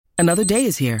Another day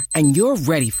is here, and you're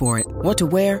ready for it. What to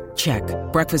wear? Check.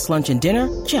 Breakfast, lunch, and dinner?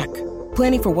 Check.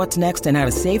 Planning for what's next and how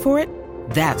to save for it?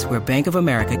 That's where Bank of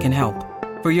America can help.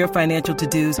 For your financial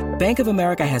to-dos, Bank of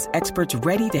America has experts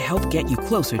ready to help get you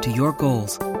closer to your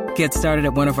goals. Get started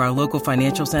at one of our local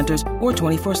financial centers or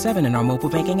 24/7 in our mobile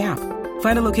banking app.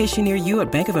 Find a location near you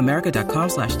at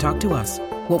bankofamerica.com/talktous.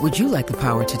 What would you like the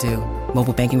power to do?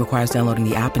 Mobile banking requires downloading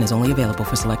the app and is only available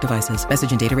for select devices.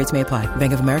 Message and data rates may apply.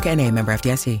 Bank of America N.A., member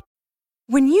FDIC.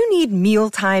 When you need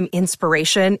mealtime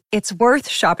inspiration, it's worth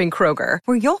shopping Kroger,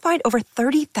 where you'll find over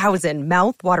 30,000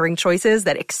 mouth-watering choices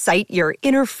that excite your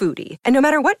inner foodie. And no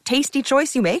matter what tasty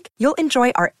choice you make, you'll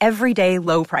enjoy our everyday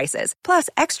low prices, plus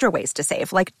extra ways to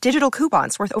save, like digital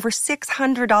coupons worth over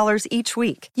 $600 each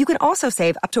week. You can also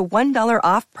save up to $1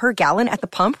 off per gallon at the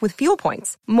pump with fuel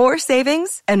points. More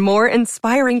savings and more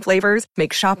inspiring flavors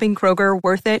make shopping Kroger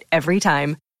worth it every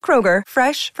time. Kroger,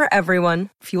 fresh for everyone.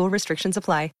 Fuel restrictions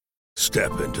apply.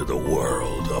 Step into the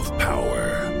world of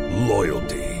power,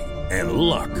 loyalty, and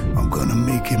luck. I'm gonna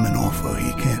make him an offer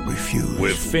he can't refuse.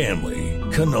 With family,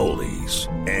 cannolis,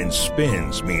 and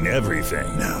spins mean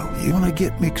everything. Now, you wanna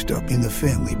get mixed up in the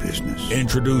family business.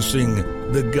 Introducing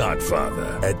The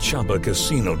Godfather at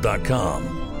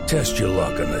ChumbaCasino.com. Test your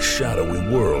luck in the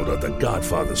shadowy world of The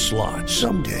Godfather slot.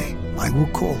 Someday, I will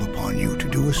call upon you to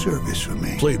do a service for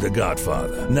me. Play The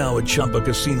Godfather, now at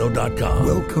ChumbaCasino.com.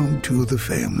 Welcome to the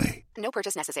family. No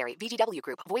purchase necessary. VGW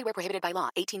Group. Void where prohibited by law.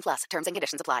 18+. Terms and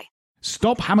conditions apply.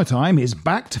 Stop Hammer Time is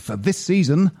backed for this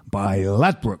season by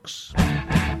Ladbrokes.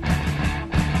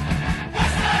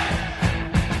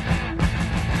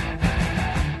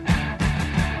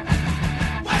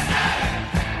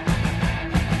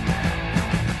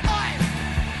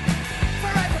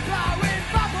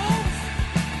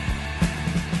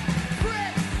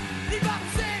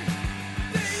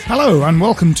 Hello and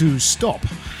welcome to Stop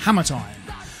Hammer Time.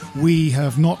 We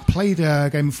have not played a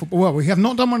game of football. Well, we have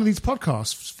not done one of these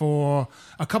podcasts for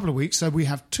a couple of weeks, so we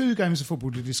have two games of football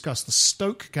to discuss. The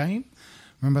Stoke game,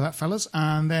 remember that, fellas?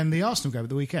 And then the Arsenal game at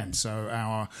the weekend. So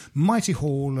our mighty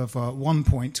haul of 1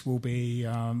 point will be,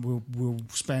 we'll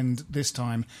spend this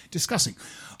time discussing.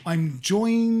 I'm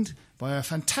joined by a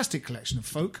fantastic collection of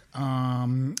folk.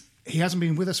 He hasn't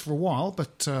been with us for a while,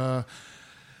 but...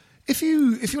 If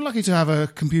you're lucky to have a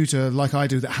computer like I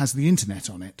do that has the internet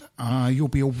on it, you'll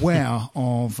be aware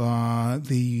of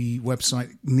the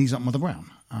website Knees Up Mother Brown.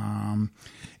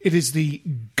 It is the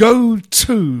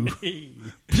go-to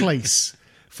place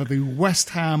for the West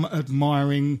Ham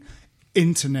admiring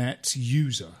internet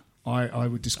user. I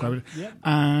would describe it. Yeah,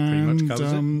 and pretty much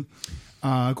covers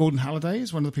it. Gordon Halliday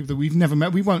is one of the people that we've never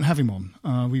met. We won't have him on.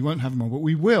 But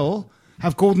we will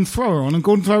have Gordon Thrower on, and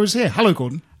Gordon Thrower's here. Hello,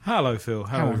 Gordon. Hello, Phil.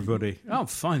 Hello, everybody. Oh,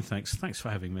 fine, thanks. Thanks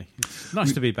for having me. It's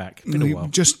nice to be back. Been a while.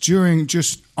 Just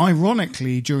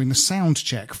ironically, during the sound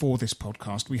check for this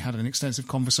podcast, we had an extensive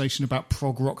conversation about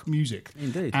prog rock music.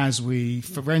 Indeed. As we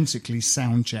forensically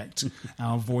sound checked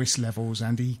our voice levels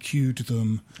and EQ'd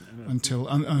them until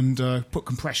and put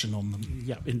compression on them.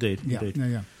 Yeah, indeed.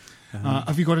 Yeah.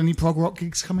 Have you got any prog rock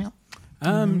gigs coming up?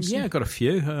 Yeah, I've got a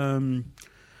few. I'm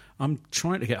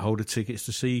trying to get hold of tickets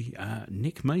to see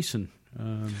Nick Mason.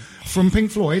 From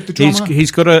Pink Floyd, the drummer.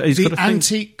 He's got a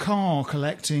antique car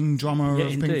collecting drummer of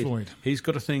indeed. Pink Floyd. He's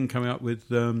got a thing coming up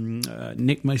with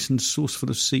Nick Mason's Source Full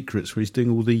of Secrets, where he's doing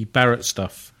all the Barrett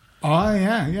stuff. Oh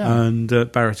yeah. And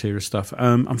Barrett era stuff.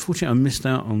 Unfortunately, I missed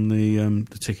out on the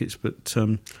tickets, but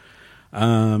Mr.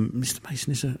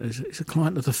 Mason is a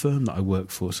client of the firm that I work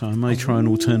for, so I may try an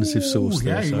alternative source.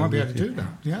 Yeah, there, you might be able to do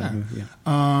that. Yeah.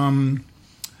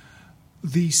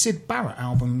 The Syd Barrett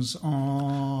albums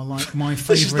are like my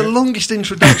favourite. This is the longest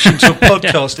introduction to a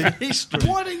podcast in history.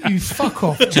 Why don't you fuck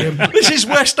off, Jim? This is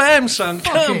West Ham, son.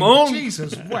 Come on.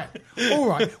 Jesus, wet. All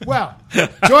right. Well,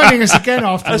 joining us again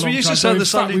after as a long we used to time, say in the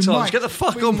Sunday Times, get the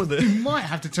fuck on with it. He might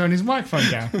have to turn his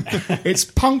microphone down. It's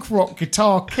punk rock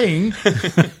guitar king,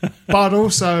 but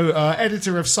also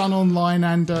editor of Sun Online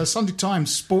and Sunday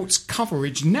Times sports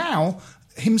coverage. Now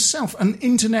himself an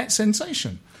internet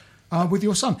sensation. With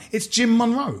your son. It's Jim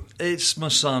Monroe. It's my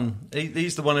son.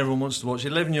 He's the one everyone wants to watch.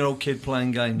 11-year-old kid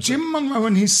playing games. Jim Monroe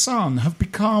and his son have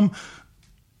become...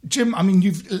 Jim, I mean,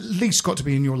 you've at least got to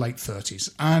be in your late 30s.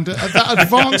 And at that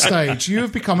advanced age, you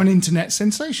have become an internet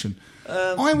sensation.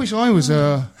 I wish I was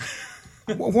a...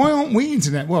 Why aren't we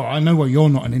internet? Well, I know you're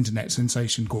not an internet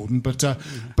sensation, Gordon, but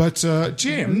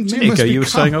Jim... Jim you were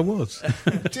saying I was.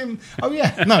 Jim... Oh,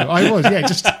 yeah. No, I was, yeah.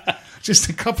 Just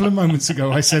a couple of moments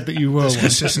ago, I said that you were. There's one.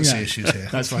 consistency issues here.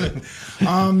 That's right.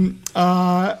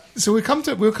 So we'll come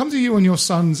to you on your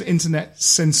son's internet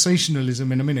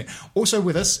sensationalism in a minute. Also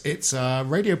with us, it's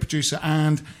radio producer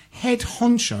and head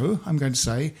honcho, I'm going to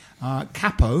say,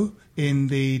 capo in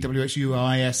the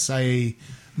WHUISA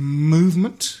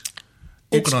movement.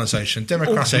 Organisation,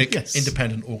 democratic, yes.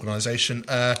 independent organisation.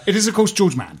 It is, of course,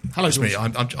 George Mann. Hello, It's George. me.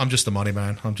 I'm just the money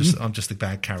man. I'm just the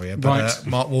bag carrier. But Right.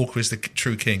 Mark Walker is the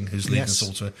true king who's leading Yes. us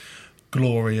all to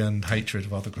glory and hatred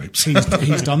of other groups.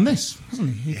 He's done this,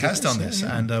 hasn't he? He has done this,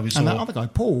 and we saw and that other guy,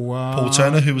 Paul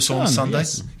Turner, who we saw on Turner, Sunday.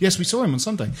 Yes, we saw him on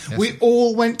Sunday. Yes. We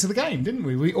all went to the game, didn't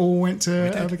we? We all went to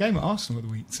the game at Arsenal at the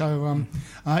week. So,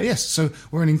 yes, so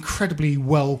we're an incredibly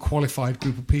well qualified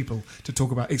group of people to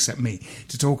talk about, except me,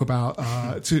 to talk about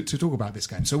to talk about this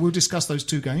game. So we'll discuss those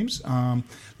two games.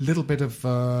 Little bit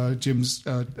of Jim's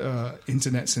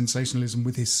internet sensationalism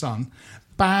with his son.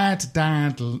 Bad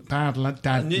dad. knew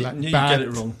you'd get it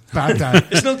wrong. Bad dad.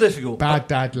 It's not difficult. Bad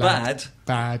dad lad.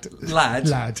 Bad Bad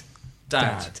lad.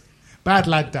 Dad. Bad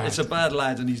lad dad. It's a bad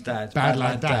lad and his dad. Bad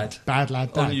lad dad. Bad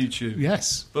lad dad. On YouTube.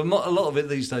 Yes. But a lot of it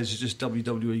these days is just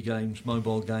WWE games,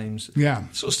 mobile games. Yeah.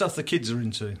 Sort of stuff the kids are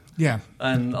into. Yeah.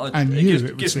 And, And it you, gives, it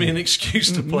would gives me seem. an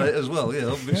excuse to play it as well, yeah,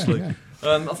 obviously. Yeah,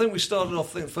 I think we started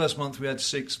off, the first month we had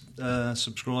 6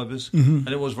 subscribers, Mm-hmm. and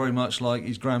it was very much like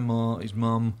his grandma, his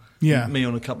mum, Yeah. me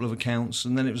on a couple of accounts,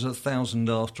 and then it was 1,000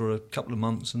 after a couple of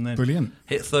months, and then Brilliant.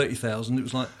 hit 30,000. It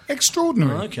was like,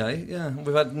 Extraordinary. oh, okay, yeah,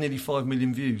 we've had nearly 5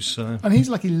 million views, so And he's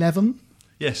like 11.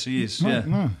 yes, he is, Right, yeah.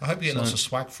 no. I hope you get lots of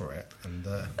swag for it. And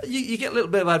You get a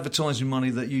little bit of advertising money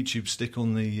that YouTube stick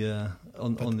on the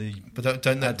on the. but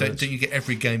don't adverts. you get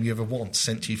every game you ever want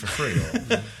sent to you for free?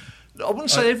 Or? I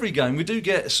wouldn't say every game. We do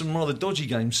get some rather dodgy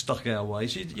games stuck our way.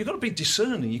 So you've got to be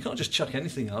discerning. You can't just chuck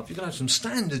anything up. You've got to have some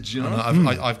standards, you know.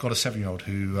 I've got a 7-year-old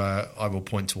who I will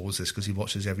point towards this because he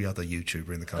watches every other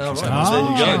YouTuber in the country. Oh, right. So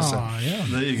There you go. Yeah.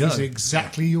 There you go. He's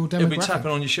exactly your He'll be demographic.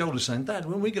 tapping on your shoulder saying, "Dad,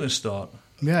 when are we going to start?"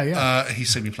 Yeah, yeah. He's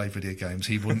seen me play video games.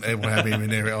 He wouldn't have me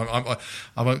near it.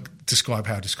 I won't describe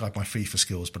how I describe my FIFA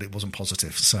skills, but it wasn't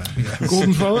positive. So, yeah.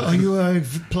 Gordon Fowler, are you a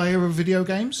player of video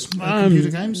games? Computer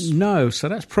games? No, so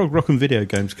that's prog rock and video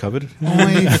games covered.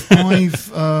 This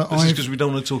is because we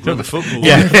don't want to talk about the football.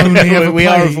 I've only ever we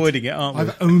are played- avoiding it, aren't we?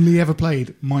 I've only ever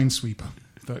played Minesweeper.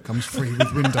 That comes free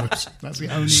with Windows. That's the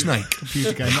only Snake.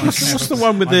 computer game I've What's never- the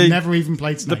one with I've the never even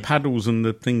played the Snake. paddles and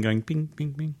the thing going ping,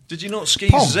 ping, ping? Did you not ski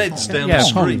Pong. Zeds down Yeah,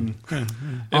 the Pong. screen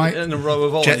I- in a row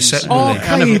of Jet eyes? Set I never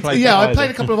Arcade, played yeah, that I either. played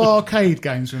a couple of arcade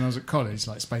games when I was at college,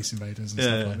 like Space Invaders and stuff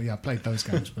Yeah. like that. Yeah, I played those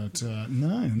games, but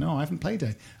no, I haven't played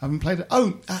it. I haven't played it.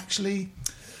 Oh, actually,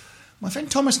 my friend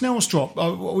Thomas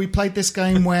Nelstrop, we played this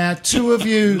game where two of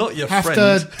you Not your have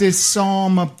friend. to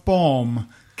disarm a bomb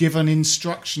given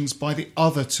instructions by the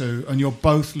other two, and you're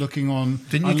both looking on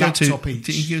Didn't a you go laptop to each.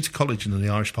 Didn't you go to college in the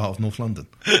Irish part of North London?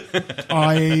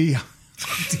 I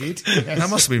did. Yes. That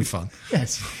must have been fun.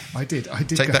 Yes, I did. I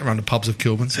did Take go. that round the pubs of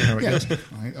Kilburn, see how it Yeah, goes.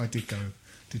 I did go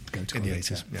to In the college,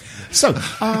 80s, yeah. yeah. So,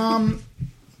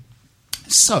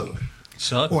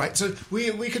 So, all right. So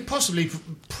we could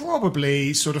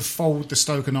probably sort of fold the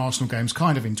Stoke and Arsenal games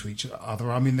kind of into each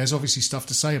other. I mean, there's obviously stuff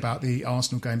to say about the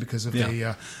Arsenal game because of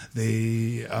the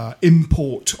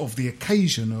import of the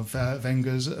occasion of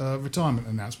Wenger's retirement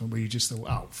announcement, where you just thought,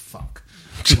 oh fuck.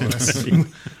 Well,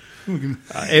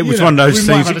 It was one of those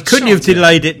things. Couldn't you have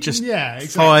delayed it just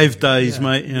 5 days, Yeah,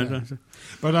 mate? yeah.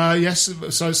 But yes,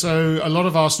 so a lot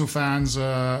of Arsenal fans,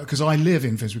 because I live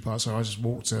in Finsbury Park, so I just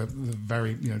walked a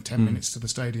very 10 minutes to the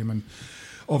stadium, and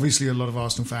obviously a lot of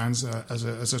Arsenal fans,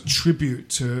 as a tribute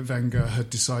to Wenger,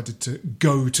 had decided to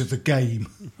go to the game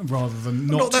rather than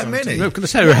not that go many. To Look, they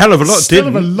say a hell of a lot Still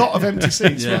didn't. have a lot of empty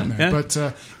seats, Yeah. weren't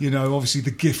there? Yeah. But obviously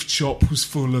the gift shop was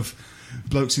full of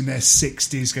blokes in their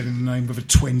 60s getting the name of a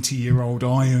 20-year-old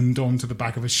ironed onto the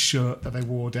back of a shirt that they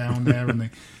wore down there, and they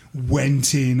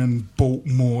went in and bought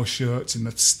more shirts in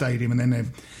the stadium, and then they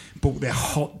bought their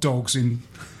hot dogs in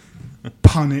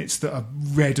punnets that are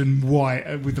red and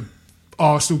white with the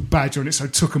Arsenal badge on it, so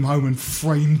took them home and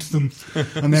framed them,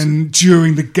 and then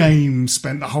during the game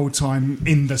spent the whole time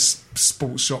in the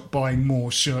sports shop buying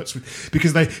more shirts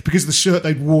because the shirt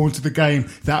they'd worn to the game,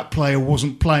 that player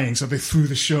wasn't playing, so they threw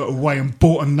the shirt away and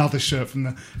bought another shirt from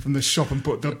the shop and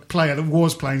put the player that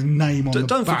was playing's name on the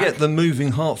don't back. forget the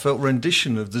moving, heartfelt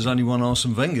rendition of "There's Only One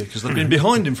Arsene Wenger" because they've been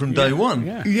behind him from day one.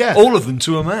 Yeah. All of them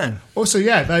to a man. Also,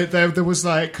 there was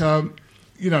like,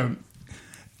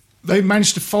 they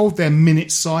managed to fold their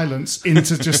minute silence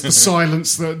into just the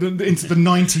silence, into the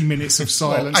 90 minutes of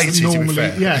silence. Well, 80 to be normally,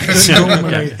 fair.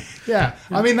 yeah.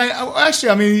 I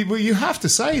mean, you have to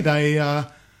say they.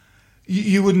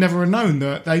 you would never have known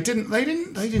that they didn't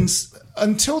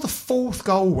until the fourth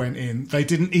goal went in. They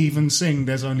didn't even sing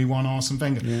 "There's Only One Arsene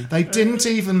Wenger." Yeah. They didn't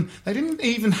even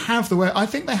have the way. I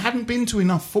think they hadn't been to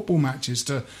enough football matches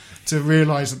to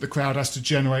realise that the crowd has to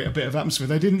generate a bit of atmosphere.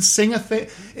 They didn't sing a thing.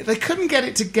 They couldn't get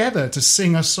it together to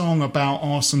sing a song about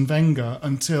Arsene Wenger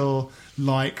until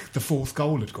like the fourth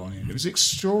goal had gone in. It was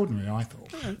extraordinary, I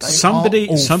thought.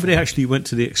 Somebody actually went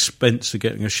to the expense of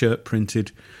getting a shirt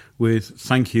printed with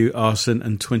 "Thank you, Arsene"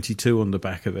 and 22 on the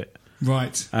back of it.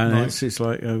 Right. And it's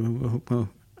like, well,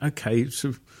 okay,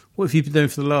 so what have you been doing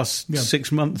for the last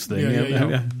 6 months then?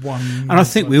 And I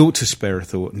think we ought to spare a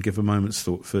thought and give a moment's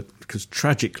thought because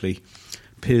tragically,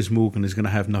 Piers Morgan is going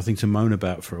to have nothing to moan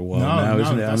about for a while now,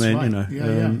 isn't it? That's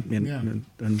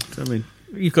And I mean,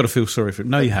 you've got to feel sorry for it.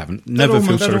 No, you haven't. Never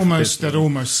feel sorry for it. That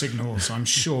almost signals, I'm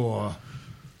sure,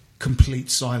 complete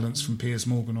silence from Piers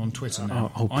Morgan on Twitter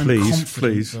now. I'm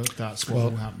confident that's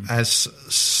what will happen. As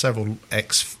several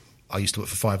I used to work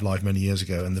for 5 Live many years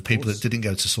ago, and the people that didn't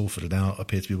go to Salford now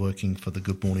appear to be working for the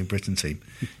Good Morning Britain team.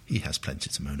 He has plenty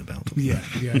to moan about. Yeah.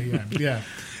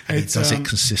 And he does it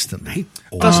consistently.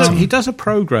 He does a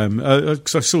programme,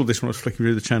 because I saw this when I was flicking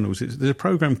through the channels. There's a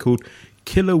programme called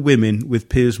Killer Women with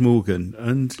Piers Morgan.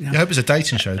 And I hope it's a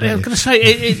dating show, don't you? I was going to say,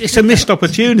 it's a missed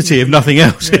opportunity, if nothing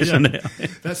else, isn't it?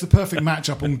 That's the perfect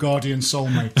match-up on Guardian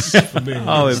Soulmates for me.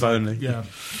 Oh, if only. Yeah.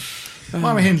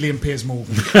 Myra Hindley and Piers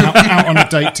Morgan out on a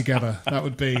date together. That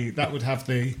would have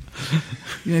the.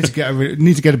 You need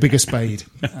to get a bigger spade.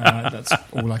 That's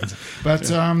all I can say.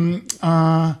 But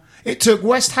it took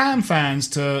West Ham fans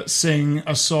to sing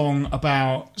a song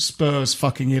about Spurs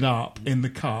fucking it up in the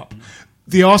cup.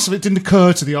 It didn't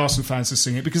occur to the Arsenal fans to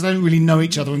sing it because they don't really know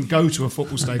each other and go to a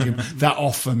football stadium that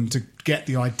often to get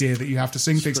the idea that you have to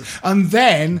sing things. And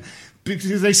then,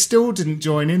 because they still didn't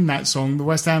join in that song, the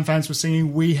West Ham fans were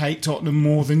singing "We Hate Tottenham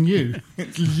More Than You."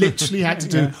 It literally had to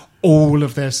do all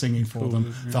of their singing for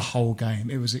them the whole game.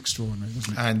 It was extraordinary,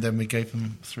 wasn't it? And then we gave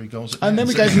them 3 goals. And then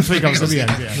we gave them 3 goals at the end.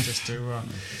 Yeah, just to.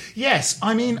 Yes,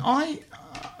 I mean,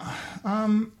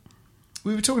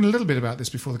 we were talking a little bit about this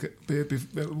before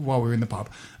while we were in the pub,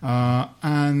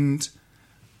 and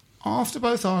after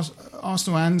both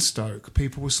Arsenal and Stoke,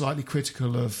 people were slightly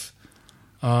critical of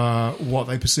what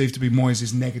they perceived to be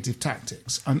Moyes' negative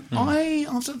tactics. And I,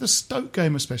 after the Stoke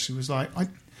game especially, was like,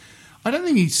 I don't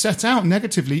think he set out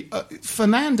negatively.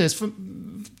 Fernandes,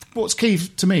 what's key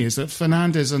to me is that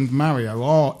Fernandes and Mario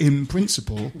are, in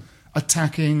principle,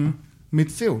 attacking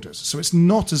midfielders. So it's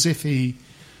not as if he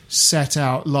set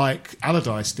out like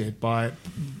Allardyce did by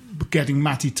getting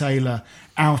Matty Taylor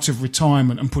out of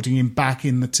retirement and putting him back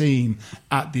in the team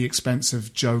at the expense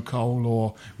of Joe Cole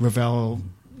or Ravel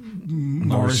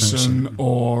Morrison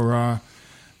or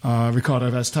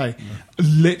Ricardo Veste,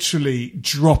 literally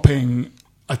dropping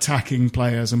attacking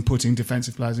players and putting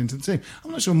defensive players into the team.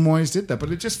 I'm not sure Moyes did that,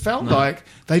 but it just felt like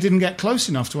they didn't get close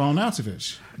enough to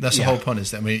Arnautovic. That's the whole point,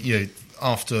 is that, I mean,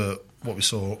 after what we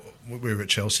saw, we were at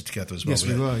Chelsea together as well. Yes,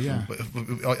 we were, yeah.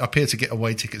 I appear to get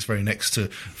away tickets very next to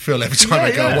Phil every time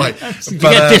I go away. You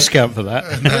get a discount for that.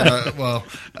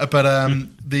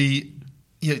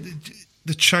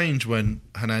 The change when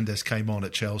Hernandez came on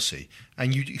at Chelsea,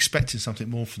 and you expected something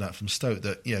more from that from Stoke,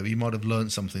 that he might have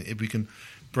learned something. If we can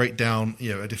break down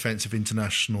a defensive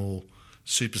international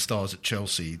superstars at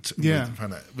Chelsea,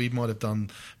 we might have done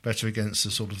better against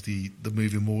the sort of the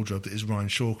moving wardrobe that is Ryan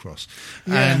Shawcross.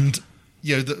 And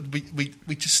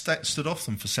we just stood off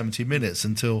them for 70 minutes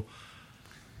until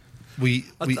we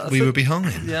were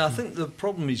behind. Yeah, I think the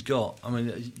problem he's got, I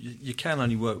mean, you can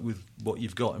only work with what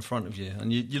you've got in front of you.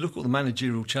 And you look at the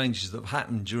managerial changes that have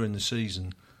happened during the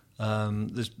season.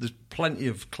 There's plenty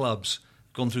of clubs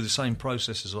gone through the same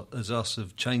process as us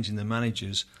of changing their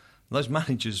managers. And those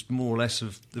managers more or less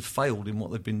have failed in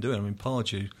what they've been doing. I mean,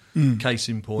 Pardew, case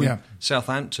in point. Yeah.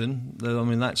 Southampton, I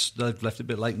mean, they've left a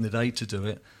bit late in the day to do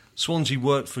it. Swansea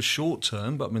worked for short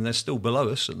term, but I mean, they're still below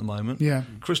us at the moment. Yeah.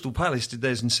 Crystal Palace did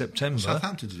theirs in September.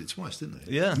 Southampton did it twice, didn't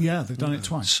they? Yeah, they've done it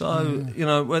twice. So,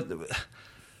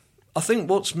 I think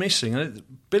what's missing,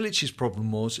 Bilic's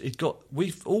problem was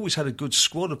we've always had a good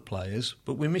squad of players,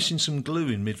 but we're missing some glue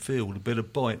in midfield, a bit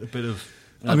of bite, a bit of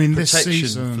protection this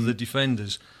season, for the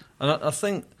defenders. And I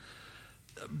think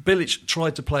Bilic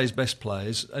tried to play his best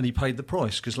players, and he paid the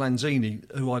price, because Lanzini,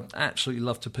 who I absolutely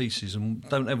love to pieces and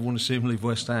don't ever want to see him leave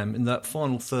West Ham, in that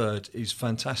final third is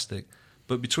fantastic.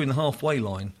 But between the halfway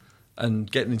line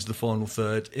and getting into the final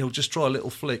third, he'll just try a little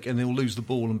flick and he'll lose the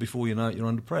ball, and before you know it, you're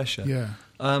under pressure. Yeah.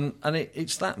 And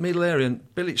it's that middle area, and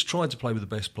Bilic tried to play with the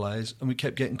best players, and we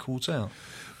kept getting caught out.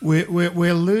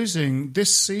 we're losing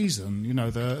this season. You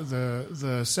know, the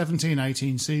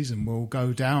 17-18 season will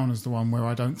go down as the one where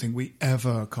I don't think we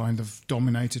ever kind of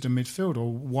dominated a midfield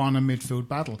or won a midfield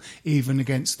battle, even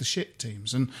against the shit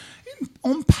teams. And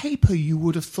on paper, you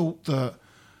would have thought that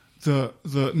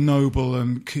Noble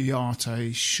and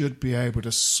Kouyaté should be able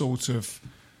to sort of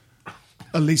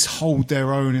at least hold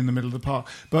their own in the middle of the park.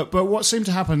 But what seemed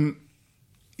to happen,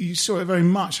 you saw it very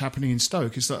much happening in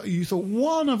Stoke, is that you thought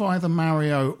one of either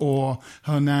Mario or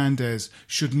Hernandez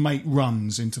should make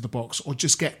runs into the box or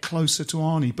just get closer to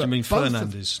Arnie. But I mean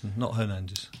Fernandes, not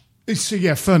Hernandez. So,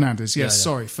 yeah, Fernandes. Yes,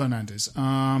 sorry, Fernandes.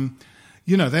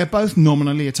 You know, they're both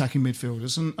nominally attacking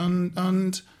midfielders,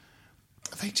 and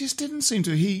they just didn't seem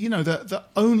to. The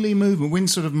only movement when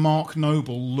sort of Mark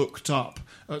Noble looked up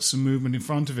at some movement in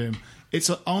front of him, it's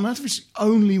on average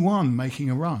only one making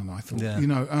a run. I thought,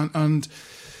 and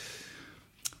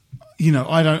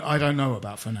I don't know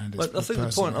about Fernandes. But I think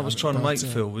the point I was trying to make,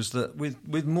 Phil, was that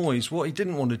with Moyes, what he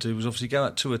didn't want to do was obviously go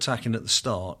out too attacking at the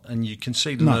start, and you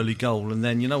concede an early goal, and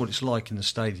then you know what it's like in the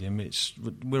stadium.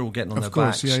 We're all getting on their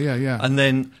backs. Yeah. And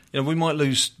then we might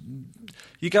lose.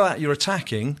 You go out, you're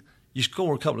attacking. You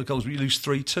score a couple of goals, but you lose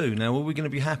 3-2. Now, are we going to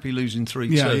be happy losing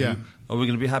 3-2? Yeah. Are we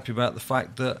going to be happy about the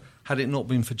fact that had it not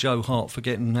been for Joe Hart for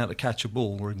getting how to catch a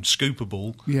ball or scoop a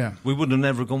ball, we would have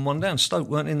never gone one down. Stoke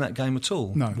weren't in that game at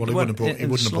all. No. Well, he wouldn't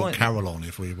have brought Carroll on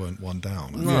if we weren't one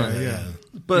down. No,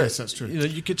 But yes, that's true.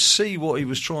 You could see what he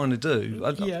was trying to do.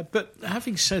 Yeah, but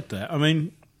having said that, I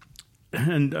mean,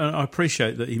 and I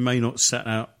appreciate that he may not set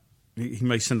out, he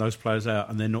may send those players out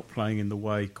and they're not playing in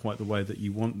quite the way that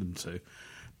you want them to.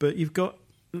 But you've got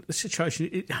a situation,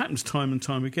 it happens time and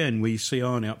time again, where you see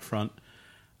Arnie up front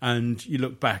and you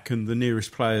look back and the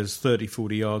nearest player's 30,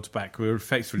 40 yards back. We're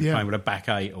effectively playing with a back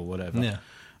eight or whatever. Yeah.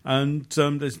 And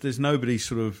there's nobody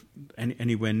sort of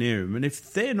anywhere near him. And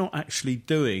if they're not actually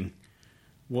doing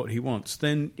what he wants,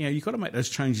 then you've got to make those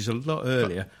changes a lot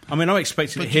earlier. I'm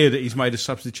expecting to hear that he's made a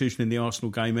substitution in the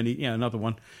Arsenal game and another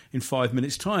one in 5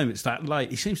 minutes' time. It's that late.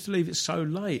 He seems to leave it so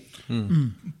late.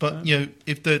 But,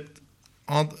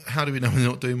 how do we know he's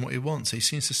not doing what he wants? He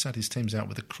seems to set his teams out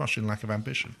with a crushing lack of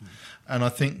ambition. And I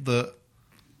think that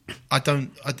I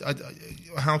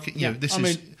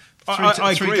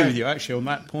agree with you actually on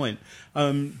that point.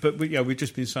 But we've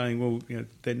just been saying,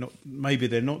 they're not. Maybe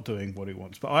they're not doing what he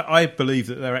wants. But I believe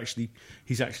that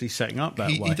he's actually setting up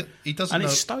that way. He doesn't. And know.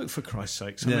 it's Stoke, for Christ's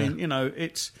sakes. I mean,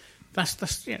 it's. That's but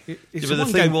the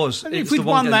thing was, if we'd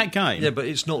won that game, but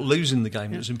it's not losing the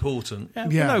game that's important.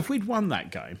 No, if we'd won that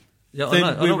game. Yeah,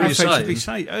 I know what you're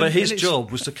saying. But his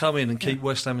job was to come in and keep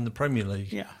West Ham in the Premier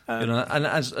League. Yeah, and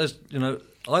as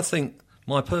I think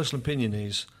my personal opinion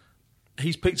is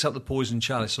he's picked up the poison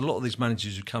chalice. A lot of these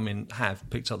managers who come in have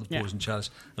picked up the poison chalice,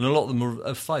 and a lot of them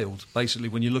have failed. Basically,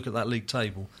 when you look at that league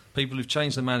table, people who've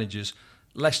changed their managers.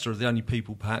 Leicester are the only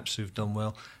people perhaps who've done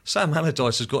well. Sam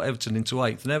Allardyce has got Everton into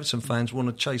 8th, and Everton fans want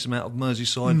to chase him out of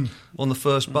Merseyside on the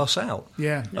first bus out.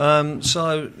 Yeah.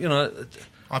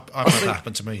 I've had that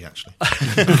happen to me, actually.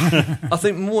 I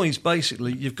think Moyes,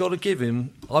 basically, you've got to give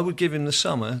him... I would give him the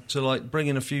summer to bring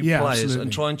in a few players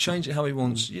and try and change it how he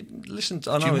wants. Do you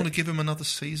want to give him another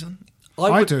season?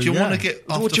 I do. Do you want to get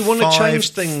after five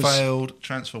failed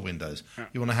transfer windows?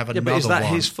 You want to have another one? But is that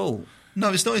his fault? No,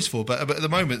 it's not his fault. But at the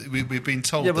moment, we've been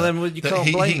told. Yeah, but then you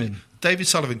can't blame him. David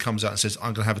Sullivan comes out and says,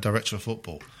 "I'm going to have a director of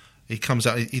football." He comes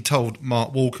out. He told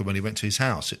Mark Walker when he went to his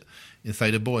house in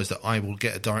Theda Boys that I will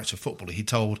get a director of football. He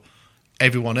told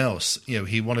everyone else,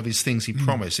 one of his things he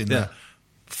promised in the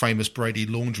famous Brady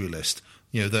laundry list,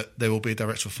 that there will be a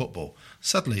director of football.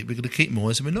 Suddenly, we're going to keep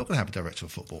Moyes and we're not going to have a director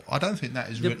of football. I don't think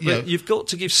that is really... But you've got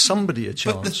to give somebody a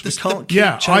chance. We can't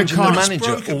keep changing the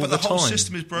manager all the time. The whole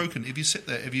system is broken. If you sit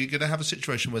there, if you're going to have a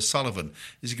situation where Sullivan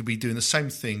is going to be doing the same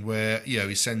thing where,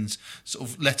 he sends sort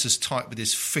of letters typed with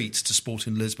his feet to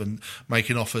Sporting Lisbon,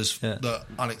 making offers that are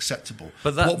unacceptable.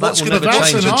 But that will never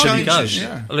change until he goes.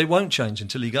 Yeah. Well, it won't change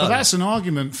until he goes. But that's an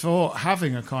argument for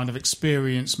having a kind of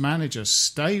experienced manager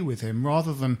stay with him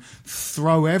rather than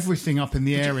throw everything up in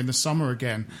the air in the summer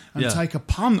again and take a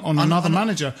punt on another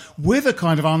manager with a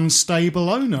kind of unstable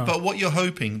owner. But what you're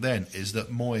hoping then is that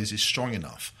Moyes is strong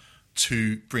enough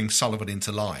to bring Sullivan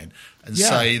into line and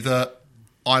say that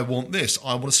I want this,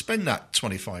 I want to spend that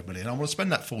 25 million, I want to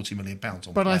spend that 40 million pounds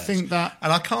on players. I think that...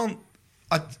 And I can't...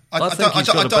 I think he's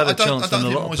got a better chance than a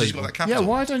lot of people. Yeah,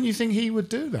 why don't you think he would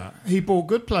do that? He brought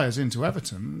good players into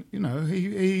Everton. You know,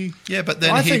 he but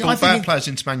then he brought bad players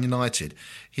into Man United.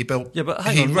 He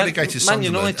relegated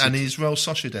Sunderland, and his Real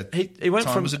Sociedad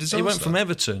was a disaster. He went from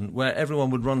Everton, where everyone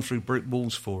would run through brick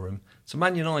walls for him, to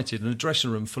Man United in a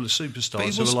dressing room full of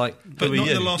superstars who were like, but not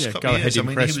in the last couple of years. I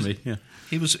mean,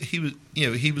 he was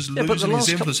losing his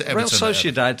influence at Everton. Real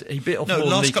Sociedad, he bit off more than he could chew.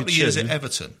 No, last couple of years at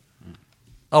Everton.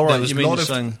 Oh, right, you mean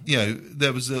saying...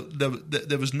 there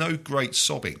was no great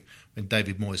sobbing when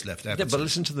David Moyes left Everton. Yeah, but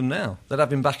listen to them now. They'd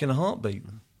have him back in a heartbeat.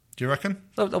 Do you reckon?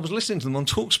 I was listening to them on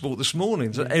TalkSport this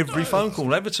morning, to every phone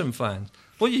call, Everton fan.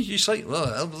 Well, you say,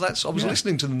 I was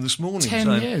listening to them this morning.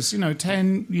 10 years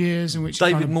in which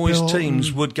David Moyes'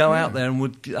 teams would go out there and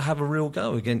would have a real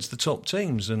go against the top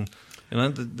teams. And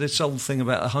this whole thing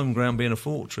about a home ground being a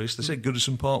fortress, they said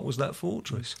Goodison Park was that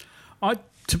fortress.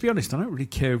 To be honest, I don't really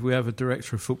care if we have a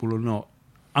director of football or not.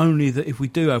 Only that if we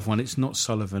do have one, it's not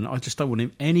Sullivan. I just don't want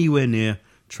him anywhere near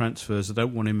transfers. I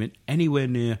don't want him anywhere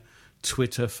near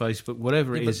Twitter, Facebook,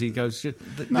 whatever it is. He goes.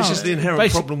 This is the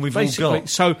inherent problem we've all got.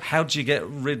 So, how do you get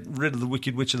rid of the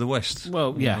Wicked Witch of the West?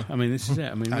 Well, yeah. I mean, this is it.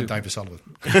 I mean, and David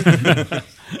Sullivan.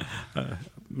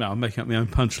 I'm making up my own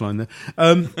punchline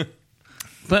there.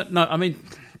 But no, I mean.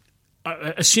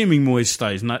 Assuming Moyes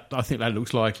stays, and I think that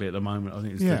looks likely at the moment. I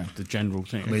think it's the general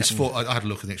thing. I mean, I had a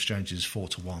look at the exchanges,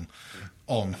 4-1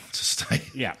 on to stay.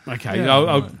 Yeah,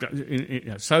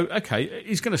 okay. So, okay,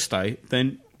 he's going to stay.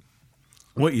 Then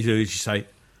what you do is you say,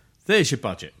 there's your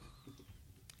budget.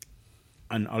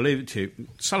 And I'll leave it to you.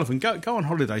 Sullivan, go on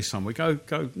holiday somewhere. Go,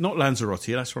 not Lanzarote,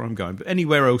 that's where I'm going, but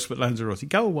anywhere else but Lanzarote.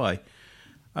 Go away.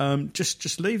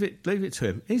 Just leave it to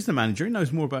him. He's the manager. He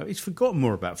knows more about. He's forgotten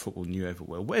more about football than you ever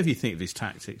will. Whatever you think of his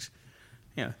tactics,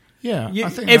 I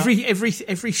think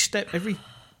every step, every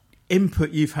input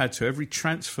you've had to every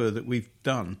transfer that we've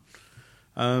done,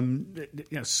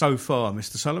 so far,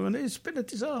 Mr. Sullivan, it's been a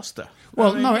disaster.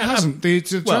 Well, no, it hasn't. The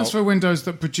transfer windows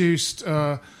that produced.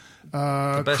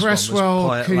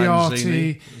 Cresswell,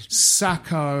 Chiati,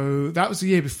 Sacco. That was the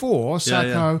year before.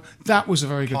 Sacco. That was a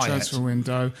very good transfer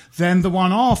window. Then the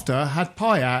one after had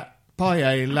Payet,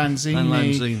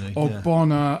 Lanzini,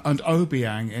 Ogbonna and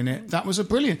Obiang in it. That was a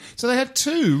brilliant. So they had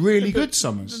two really good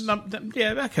summers. But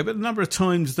the number of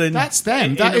times then... That's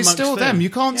them. That is still them.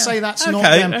 You can't say that's not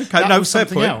them. Okay, that was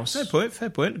something else. Fair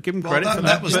point. Give them credit for that.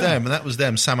 That was them, and that was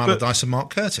them, Sam Allardyce and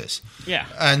Mark Curtis. Yeah.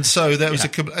 And so there was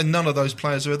and none of those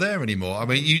players are there anymore. I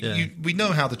mean, we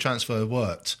know how the transfer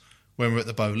worked when we were at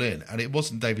the Boleyn, and it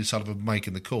wasn't David Sullivan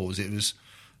making the calls. It was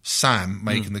Sam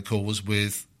making the calls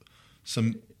with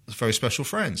some... very special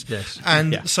friends,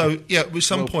 so with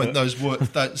some point those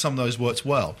worked. Some of those worked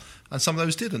well, and some of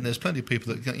those didn't. There's plenty of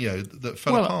people that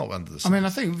fell apart under this. I mean, I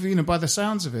think by the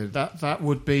sounds of it, that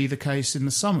would be the case in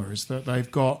the summer. Is that they've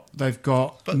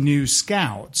got new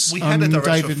scouts. We had a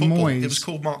director David of football. Moyes. It was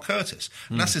called Mark Curtis,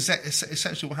 and that's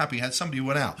essentially what happened. He had somebody who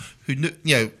went out who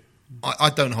knew. I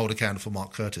don't hold a candle for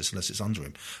Mark Curtis unless it's under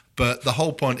him. But the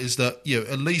whole point is that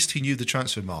at least he knew the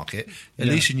transfer market. At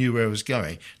least he knew where it was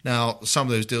going. Now, some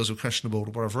of those deals were questionable or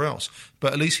whatever else,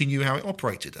 but at least he knew how it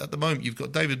operated. At the moment, you've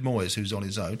got David Moyes, who's on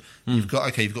his own. You've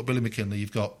got Billy McKinley.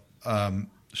 You've got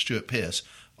Stuart Pearce.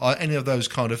 Are any of those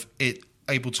kind of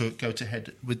able to go to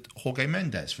head with Jorge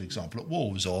Mendes, for example, at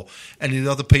Wolves, or any of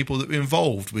the other people that were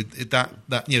involved with that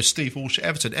Steve Walsh at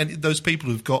Everton, and those people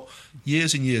who've got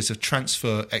years and years of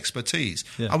transfer expertise.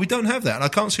 And we don't have that, and I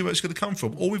can't see where it's going to come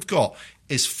from. All we've got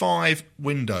is 5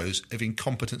 windows of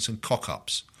incompetence and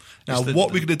cock-ups. Now, what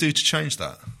are we going to do to change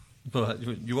that? But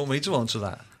you want me to answer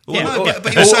that? But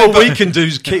all we can do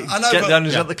is get down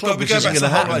at the club, which isn't going to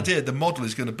happen. Idea, the model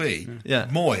is going to be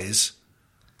Moyes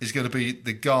is going to be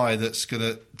the guy that's going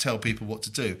to tell people what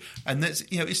to do. And that's,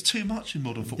 it's too much in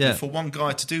modern football for one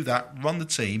guy to do that, run the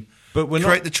team,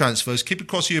 create the transfers, keep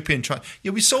across European...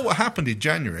 we saw what happened in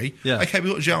January. Okay, we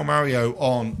got João Mario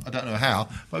on, I don't know how,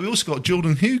 but we also got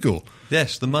Jordan Hugill.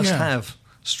 Yes, the must-have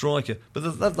striker.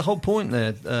 But the whole point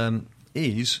there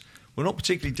is we're not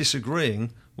particularly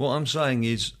disagreeing. What I'm saying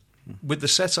is, with the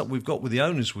setup we've got, with the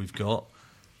owners we've got,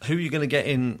 who are you going to get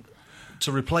in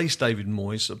to replace David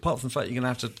Moyes, apart from the fact you're going to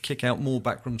have to kick out more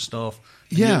backroom staff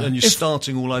and you're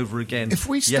starting all over again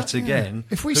yet again,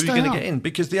 who are you going to get in?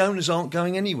 Because the owners aren't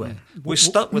going anywhere. We're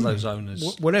stuck with those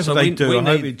owners. Whatever they do, I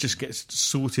hope it just gets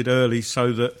sorted early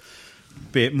so that,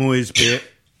 be it Moyes, be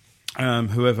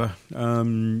it whoever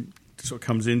sort of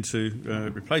comes in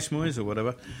to replace Moyes or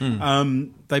whatever,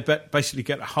 they basically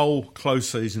get a whole close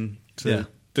season to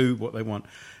do what they want.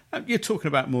 You're talking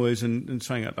about Moyes and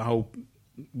saying that the whole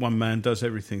one man does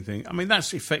everything thing. I mean,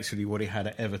 that's effectively what he had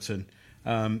at Everton.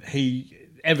 He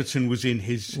Everton was in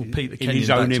his Peter in his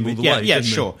own image. Way, yeah,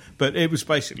 sure. But it was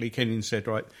basically Kenyon said,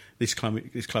 right, this club,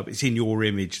 it's in your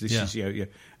image. This is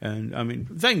and I mean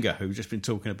Wenger, who's just been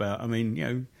talking about. I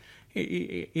mean,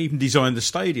 he even designed the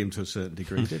stadium to a certain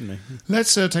degree, didn't he?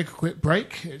 Let's take a quick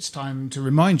break. It's time to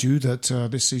remind you that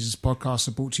this season's podcasts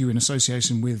are brought to you in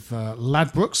association with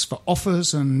Ladbrokes. For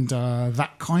offers and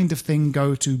that kind of thing,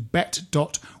 go to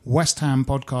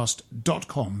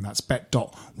bet.westhampodcast.com. That's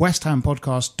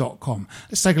bet.westhampodcast.com.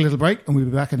 Let's take a little break and we'll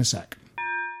be back in a sec.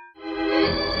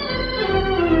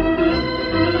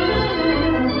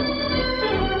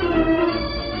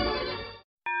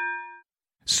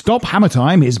 Stop Hammer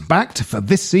Time is backed for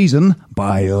this season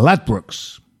by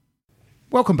Ladbrokes.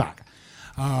 Welcome back.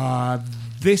 So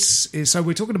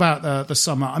we're talking about the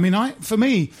summer. I mean, for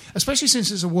me, especially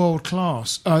since it's a World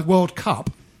Cup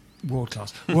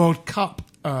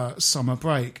summer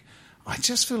break, I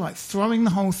just feel like throwing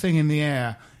the whole thing in the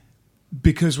air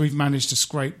because we've managed to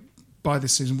scrape by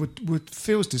this season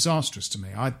feels disastrous to me.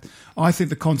 I think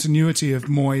the continuity of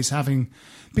Moyes having...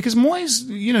 Because Moyes,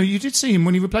 you did see him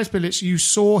when he replaced Bilic. You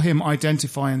saw him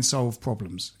identify and solve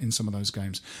problems in some of those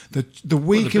games. The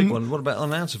week in one. What about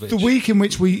Arnautovic? The week in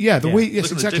which we,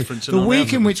 the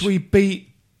week in which we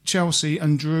beat Chelsea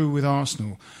and drew with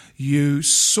Arsenal, you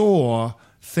saw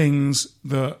things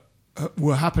that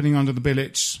were happening under the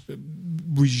Bilic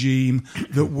regime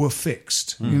that were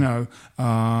fixed.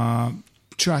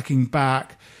 Tracking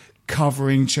back,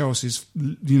 covering Chelsea's,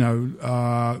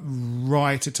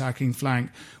 right attacking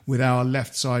flank with our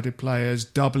left-sided players,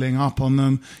 doubling up on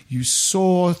them. You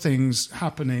saw things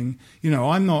happening.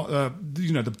 I'm not,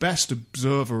 the best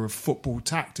observer of football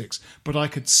tactics, but I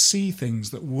could see things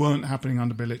that weren't happening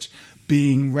under Bilic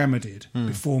being remedied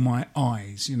before my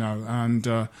eyes. And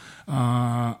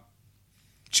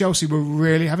Chelsea were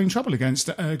really having trouble against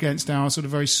our sort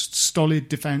of very stolid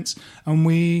defence, and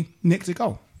we nicked a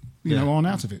goal.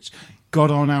 Arnautovic. Got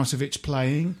Arnautovic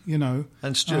playing,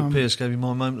 And Stuart Pearce gave me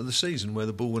my moment of the season where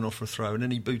the ball went off for a throw and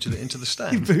then he booted it into the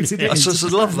stand. I just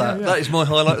love that. Yeah. That is my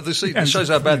highlight of the season. It shows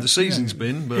how bad the season's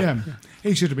been. But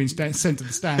he should have been sent to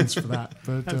the stands for that.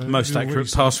 But the most accurate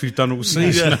pass we've done all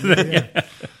season.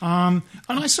 And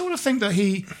I sort of think that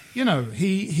he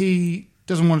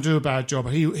doesn't want to do a bad job.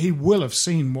 He will have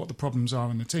seen what the problems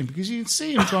are in the team because you can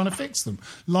see him trying to fix them.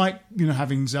 Like,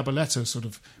 having Zabaleta sort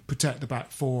of protect the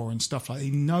back four and stuff like that.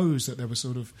 He knows that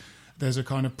there's a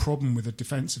kind of problem with the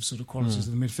defensive sort of qualities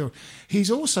of the midfield.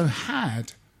 He's also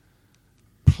had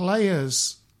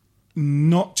players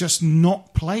not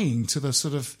playing to the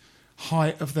sort of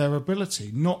height of their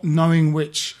ability, not knowing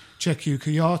which Cheku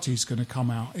Kouyaté is going to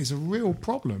come out is a real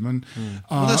problem. And,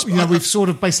 we've sort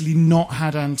of basically not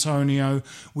had Antonio.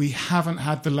 We haven't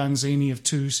had the Lanzini of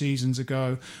 2 seasons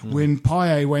ago. When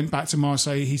Payet went back to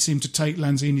Marseille, he seemed to take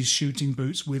Lanzini's shooting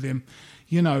boots with him.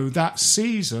 That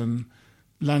season,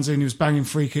 Lanzini was banging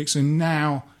free kicks, and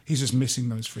now he's just missing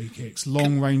those free kicks.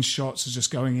 Long-range shots are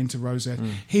just going into Rosette.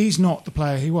 He's not the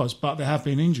player he was, but there have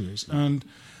been injuries. And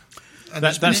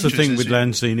that's the thing with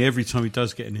Lanzini. Every time he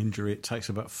does get an injury, it takes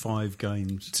about 5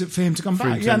 games for him to come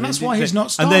back. Yeah, and that's why he's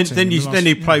not starting. And then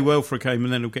he'll play well for a game,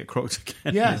 and then he'll get crocked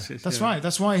again. Yeah, that's right.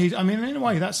 That's why in a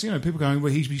way, that's people going,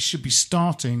 well, he should be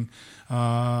starting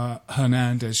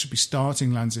Hernandez, should be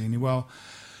starting Lanzini. Well,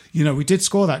 we did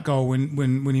score that goal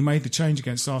when he made the change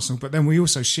against Arsenal, but then we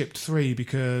also shipped 3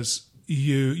 because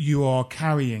you are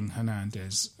carrying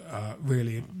Hernandez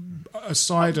really.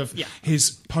 Aside of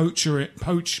his poaching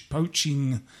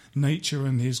nature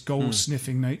and his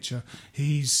goal-sniffing nature,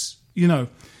 he's,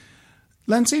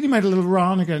 Lanzini made a little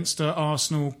run against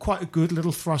Arsenal, quite a good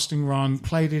little thrusting run,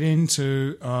 played it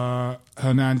into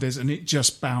Hernandez, and it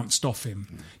just bounced off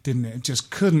him, didn't it? It just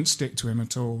couldn't stick to him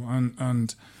at all.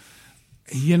 And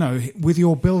with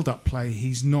your build-up play,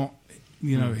 he's not,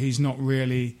 he's not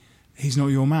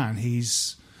your man.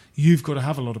 You've got to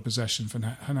have a lot of possession for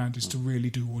Hernandez to really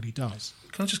do what he does.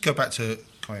 Can I just go back to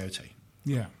Kouyaté?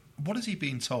 Yeah. What is he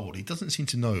being told? He doesn't seem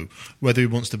to know whether he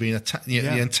wants to be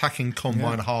the attacking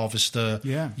combine harvester,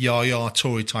 Yaya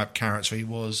Toure type character he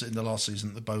was in the last season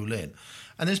at the Boleyn.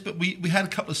 But we had a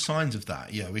couple of signs of that.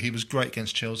 He was great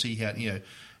against Chelsea. He had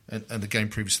and the game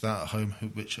previous to that at home,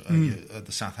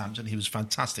 the Southampton, he was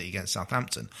fantastic against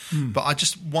Southampton. But I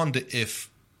just wonder if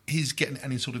he's getting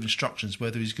any sort of instructions,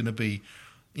 whether he's going to be,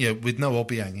 with no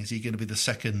Obiang, is he going to be the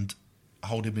second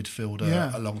holding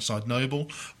midfielder alongside Noble,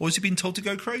 or has he been told to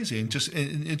go crazy and just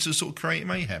to sort of create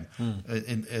mayhem,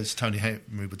 as Tony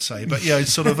Henry would say? But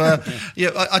it's sort of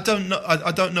I don't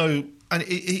know, and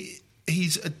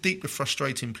he's a deeply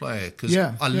frustrating player because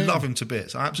I love him to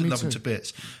bits. I absolutely love him to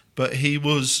bits, but he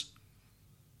was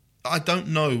I don't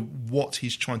know what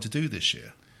he's trying to do this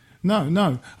year.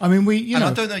 No. I mean,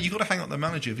 I don't know. You've got to hang up the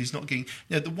manager if he's not getting.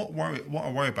 What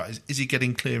I worry about is he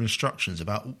getting clear instructions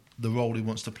about the role he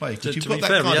wants to play? To be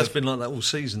fair, he has been like that all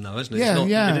season, though, hasn't he?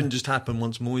 Yeah, It didn't just happen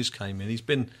once Moyes came in.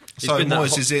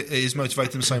 Moyes is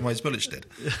motivated the same way as Bilic did.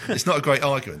 It's not a great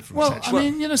argument from Well, I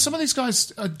mean, some of these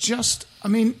guys are just. I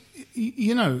mean,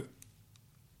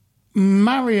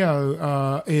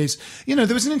 Mario is, there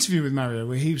was an interview with Mario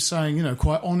where he was saying,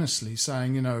 quite honestly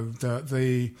saying,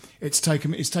 that it's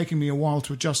taken me a while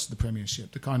to adjust to the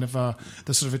Premiership, the kind of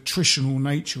the sort of attritional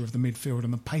nature of the midfield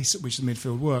and the pace at which the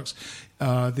midfield works.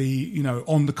 On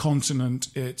the continent,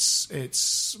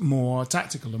 it's more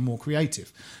tactical and more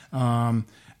creative.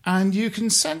 And you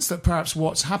can sense that perhaps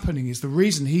what's happening is the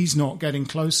reason he's not getting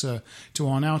closer to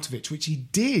Arnautovic, which he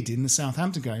did in the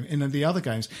Southampton game, in the other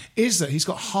games, is that he's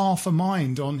got half a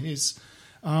mind on his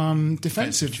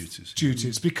defensive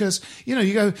duties. Because,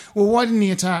 you go, well, why didn't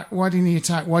he attack? Why didn't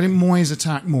Moyes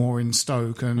attack more in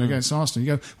Stoke and against Arsenal?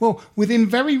 You go, well, within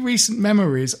very recent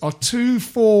memories are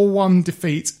 2-4-1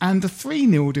 defeats and a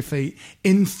 3-0 defeat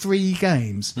in 3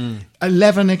 games.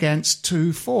 11 against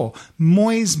 2-4.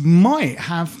 Moyes might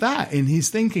have that in his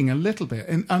thinking a little bit.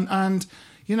 And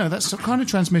that's kind of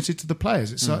transmitted to the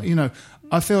players. It's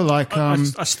I feel like I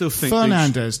still think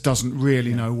Fernandes doesn't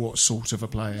really know what sort of a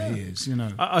player he is.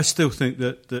 I still think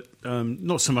that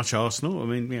not so much Arsenal. I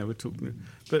mean, we're talking,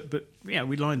 but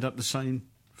we lined up the same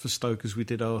for Stoke as we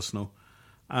did Arsenal,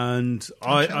 and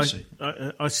I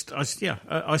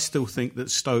still think that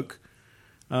Stoke,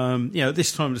 at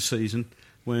this time of the season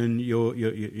when you're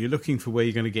looking for where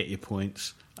you're going to get your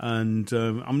points, and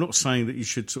I'm not saying that you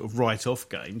should sort of write off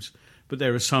games, but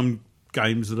there are some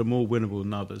games that are more winnable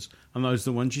than others, and those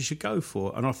are the ones you should go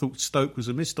for. And I thought Stoke was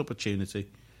a missed opportunity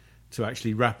to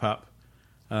actually wrap up,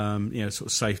 sort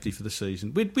of safely for the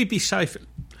season. We'd be safe.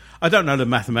 I don't know the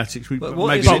mathematics, but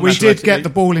we did get the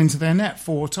ball into their net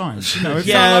 4 times. We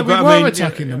were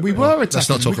attacking them. We were attacking. Let's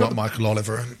not talk about Michael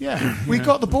Oliver. We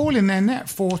got the ball in their net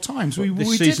 4 times.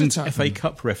 We did attack FA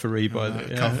Cup referee by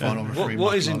the cup final referee.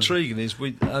 What is intriguing is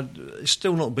it's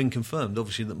still not been confirmed.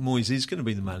 Obviously, that Moyes is going to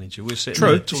be the manager. We're sitting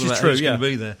there talking about who's going to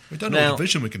be there. We don't know what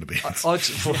division we're going to be in.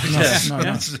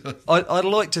 I'd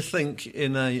like to think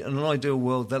in an ideal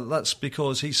world that's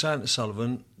because he's saying to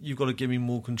Sullivan, you've got to give me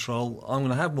more control. I'm going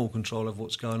to have more control of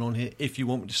what's going on here if you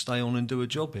want me to stay on and do a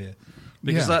job here.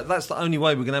 Because that's the only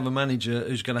way we're going to have a manager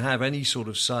who's going to have any sort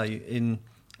of say in,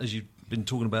 as you've been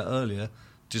talking about earlier,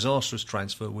 disastrous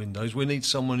transfer windows. We need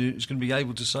someone who's going to be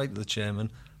able to say to the chairman,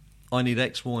 I need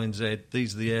X, Y and Z,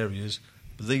 these are the areas,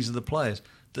 but these are the players.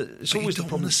 It's always the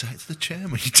problem. Want to say it to the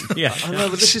chairman. I know,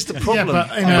 but this is the problem.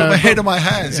 I'm the head of my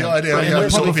hands. The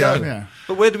idea.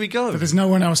 But where do we go? But there's no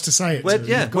one else to say it. Where do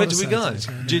we go?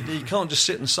 You can't just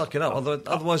sit and suck it up.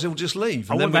 Otherwise, he'll just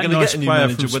leave, and then we're going to get a new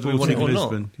manager whether we want it or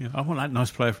not. I want that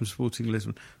nice player from Sporting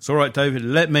Lisbon. It's all right, David.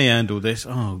 Let me handle this.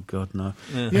 Oh God, no.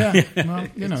 Well,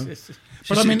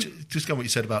 But I mean, just go on what you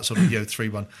said about sort of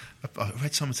 3-1. I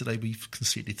read somewhere today we've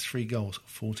conceded 3 goals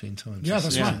 14 times. Yeah,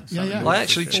 that's right. Yeah. I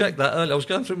actually checked that earlier. I was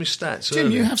going through my stats.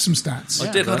 Jim, you have some stats.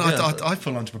 I did. I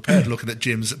feel underprepared looking at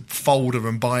Jim's folder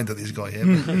and binder that he's got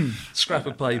here. Scrap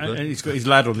of paper. And he's got his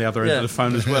lad on the other end of the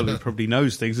phone as well, who probably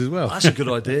knows things as well. That's a good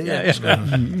idea.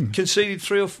 Conceded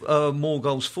 3 or more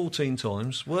goals 14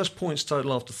 times. Worst points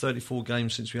total after 34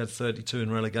 games since we had 32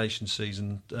 in relegation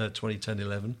season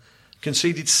 2010-11.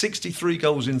 Conceded 63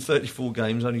 goals in 34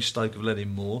 games, only Stoke have let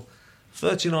in more.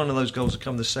 39 of those goals have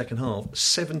come in the second half,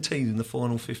 17 in the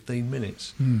final 15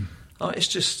 minutes. It's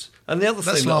just... And the other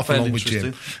thing that I found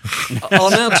interesting,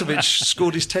 Arnautovic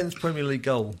scored his 10th Premier League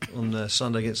goal on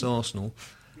Sunday against Arsenal.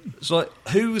 It's like,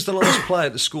 who was the last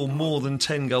player to score more than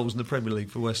 10 goals in the Premier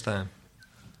League for West Ham?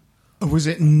 Was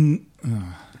it... I can't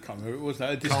remember who it was.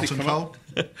 Carlton Cole?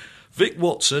 Vic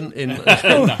Watson in it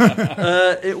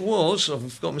was,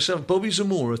 I've forgotten myself, Bobby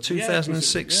Zamora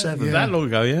 2006-7. That long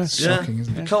ago, yeah. Shocking,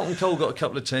 isn't it? Carlton Cole got a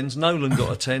couple of 10s, Nolan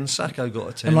got a 10, Sacco got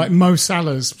a 10. And like Mo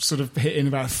Salah's sort of hitting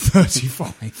about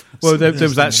 35. Well, there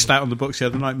was that stat on the box the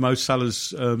other night. Mo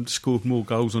Salah's scored more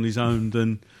goals on his own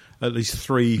than at least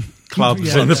 3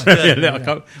 clubs in the Premier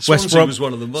League. Swansea was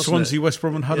one of them, wasn't Swansea, it? West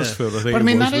Brom and Huddersfield, I think. But I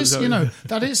mean, that is,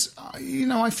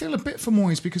 I feel a bit for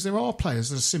Moyes because there are players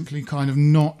that are simply kind of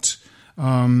not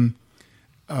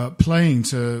playing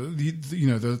to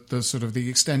the sort of the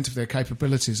extent of their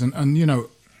capabilities, and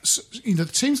the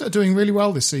teams that are doing really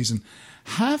well this season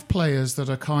have players that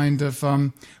are kind of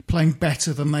playing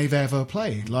better than they've ever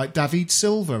played. Like David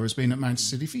Silva has been at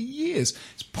Manchester City for years.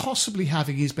 He's possibly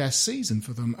having his best season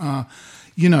for them.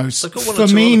 Firmino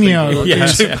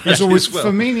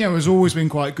Firmino has always been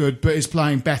quite good, but is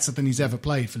playing better than he's ever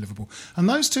played for Liverpool. And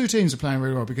those two teams are playing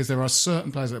really well because there are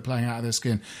certain players that are playing out of their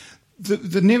skin.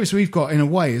 The nearest we've got, in a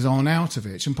way, is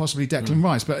Arnautovic and possibly Declan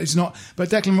Rice, but it's not. But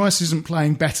Declan Rice isn't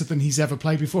playing better than he's ever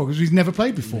played before because he's never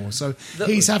played before. So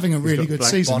he's having a really good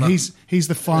season. Bonner. He's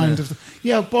the find of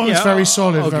the Bonner's very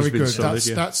solid, very good. Solid,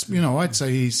 that's I'd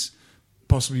say he's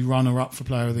possibly runner-up for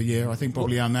Player of the Year. I think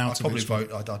probably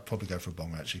Arnautovic. I'd probably go for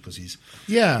Bonga actually because he's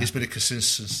been a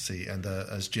consistency, and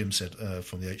as Jim said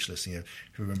from the H list, he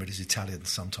remembered his Italian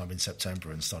sometime in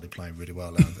September and started playing really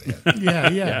well.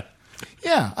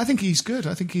 Yeah, I think he's good.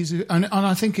 I think and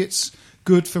I think it's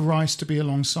good for Rice to be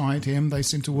alongside him. They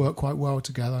seem to work quite well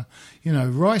together.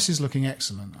 Rice is looking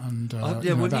excellent, and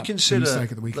when you consider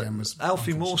mistake at the weekend was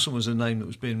Alfie Mawson was a name that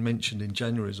was being mentioned in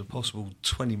January as a possible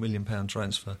 £20 million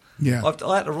transfer. Yeah,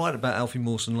 I had to write about Alfie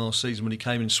Mawson last season when he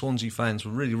came in. Swansea fans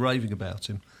were really raving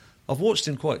about him. I've watched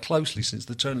him quite closely since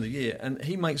the turn of the year, and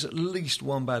he makes at least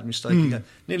one bad mistake again.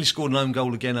 Nearly scored an own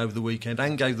goal again over the weekend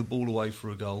and gave the ball away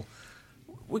for a goal.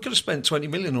 We could have spent 20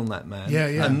 million on that man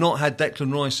and not had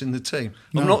Declan Rice in the team.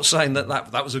 No. I'm not saying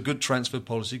that was a good transfer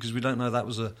policy because we don't know that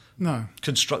was a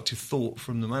constructive thought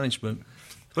from the management.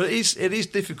 But it is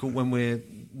difficult when we're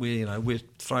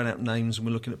throwing out names and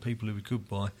we're looking at people who we could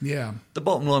buy. Yeah. The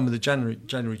bottom line with the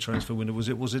January transfer window was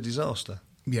it was a disaster.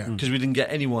 Yeah. Because we didn't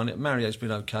get anyone. Mario's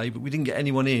been okay, but we didn't get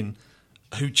anyone in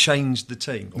who changed the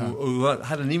team or who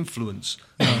had an influence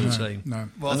on the team. No.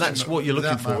 Well, and that's what you're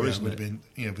looking for, isn't it? Been,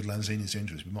 with Lanzini's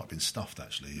injuries, we might have been stuffed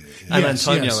actually. And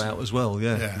Antonio out as well, I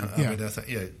mean, I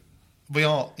think, we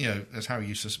are, as Harry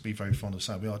used to be very fond of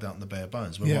saying, we are down to the bare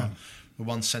bones. We're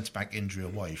one centre-back injury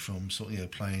away from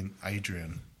playing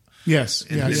Adrian. Yes,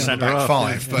 in the back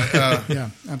five. But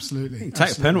absolutely.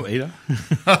 Take a penalty, though.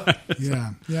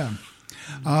 Yeah.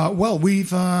 Well, we're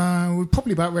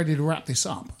probably about ready to wrap this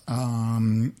up.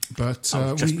 But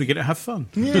just begin to have fun.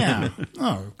 Yeah.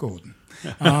 Oh, Gordon.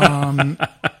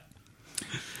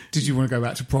 Did you want to go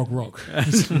back to prog rock?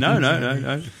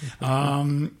 No.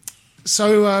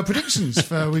 So predictions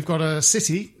for we've got a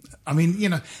City. I mean,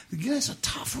 it's a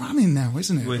tough run in now,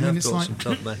 isn't it? We have got some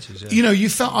tough matches. You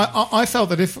felt I felt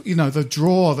that if the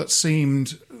draw that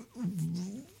seemed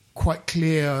quite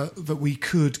clear that we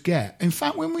could get. In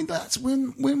fact,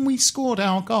 when we scored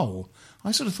our goal,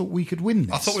 I sort of thought we could win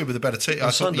this. I thought we were the better team.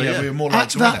 I thought we were more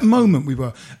likely to win. At that moment, we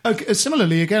were.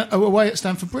 Similarly, again away at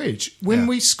Stamford Bridge, when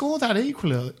we scored that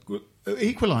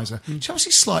equaliser,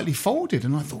 Chelsea slightly folded,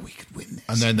 and I thought we could win this.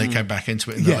 And then they came back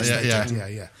into it.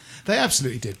 Yeah. They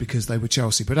absolutely did because they were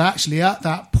Chelsea. But actually, at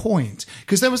that point,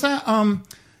 because there was that.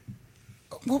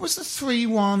 What was the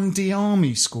 3-1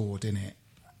 Diarmi scored in it?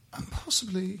 And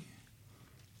possibly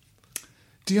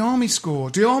Diarmi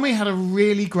scored. Diarmi had a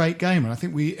really great game, and I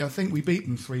think we beat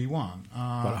them 3-1.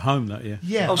 At home that year.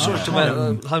 Yeah. Oh, sorry,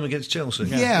 home against Chelsea.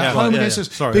 Home against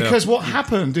us. Sorry, because what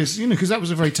happened is, because that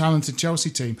was a very talented Chelsea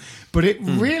team, but it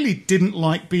really didn't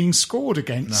like being scored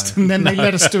against, and then they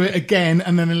let us do it again,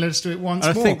 and then they let us do it once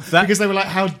more because they were like,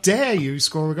 "How dare you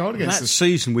score a goal against us?" That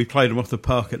season, we played them off the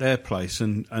park at their place,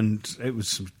 and it was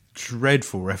some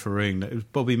dreadful refereeing. It was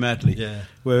Bobby Madley,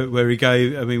 where he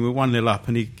gave. I mean, we're 1-0 up,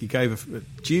 and he gave a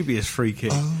dubious free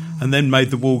kick, and then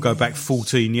made the ball go back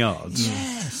 14 yards.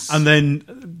 Yes, and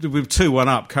then we were 2-1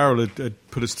 up. Carroll had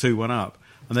put us 2-1 up,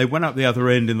 and they went up the other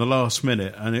end in the last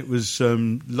minute, and it was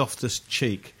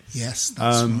Loftus-Cheek. Yes,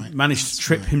 that's right. Managed to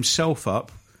trip himself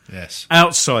up. Yes,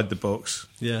 outside the box.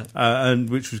 Yeah, and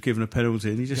which was given a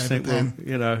penalty, and you just think,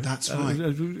 that's right.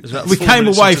 We came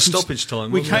away from stoppage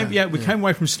time. We came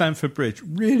away from Stamford Bridge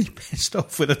really pissed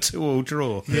off with a 2-2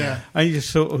 draw. Yeah, and you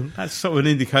just that's sort of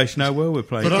an indication how well we're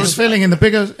playing. But I was feeling in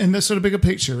the sort of bigger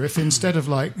picture, if instead of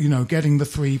getting the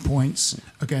 3 points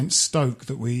against Stoke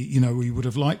that we would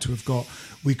have liked to have got,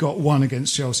 we got one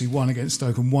against Chelsea, one against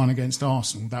Stoke, and one against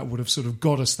Arsenal. That would have sort of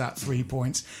got us that 3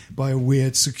 points by a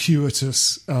weird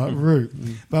circuitous route,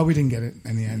 but we didn't get it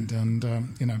in the end. And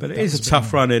but it is a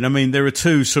tough run in. I mean, there are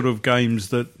two sort of games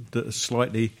that are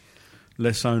slightly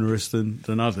less onerous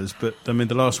than others. But I mean,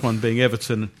 the last one being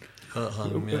Everton at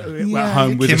home, at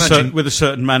home with a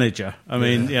certain manager. I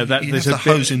mean, you'd have to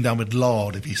hose him down with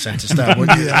lard if he sent us down.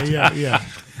 Wouldn't you? Yeah.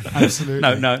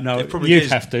 Absolutely. No.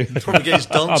 You'd have to. Probably get his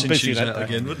dancing shoes out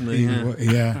again, wouldn't he?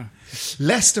 Yeah.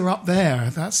 Leicester up there.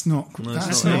 That's not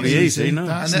easy. No,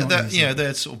 and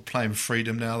they're sort of playing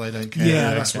freedom now. They don't care.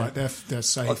 Yeah, that's right. They're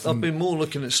safe. I've been more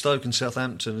looking at Stoke and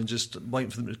Southampton and just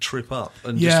waiting for them to trip up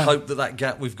and just hope that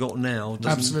gap we've got now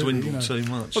doesn't dwindle too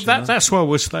much. Well, that's why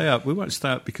we'll stay up. We won't stay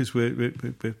up because we're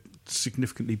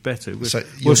significantly better.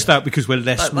 We'll stay up because we're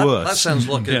less worse. That sounds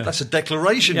like that's a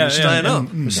declaration. You're staying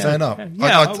up. We're staying up.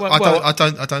 I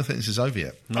don't think this is over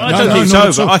yet. I don't think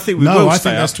it's over. I think we will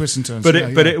stay up. There's twists and turns. But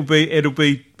it'll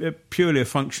be purely a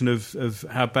function of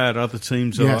how bad other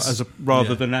teams are,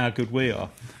 rather than how good we are.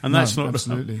 And that's not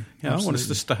absolutely. I want us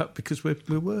to stay up because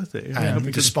we're worth it.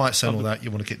 And despite saying all that,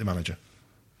 you want to keep the manager.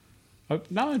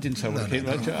 No, I didn't say I want to keep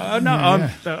the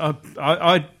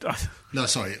manager. No,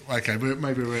 sorry. Okay,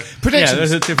 maybe we're... Predictions. Yeah,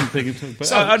 there's a different thing. But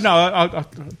to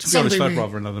be honest, I'd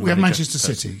rather another We have Manchester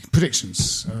City.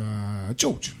 Predictions.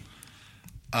 George?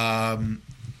 I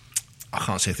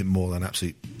can't say anything more than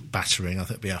absolute battering. I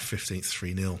think it'll be our 15th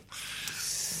 3-0.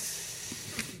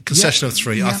 Concession of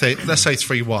 3. I think, let's say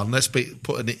 3-1. Let's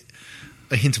put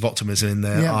a hint of optimism in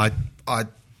there. Yeah.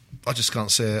 I just can't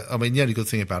see it. I mean, the only good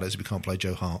thing about it is we can't play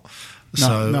Joe Hart.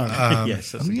 No.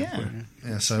 Yes, that's a good point.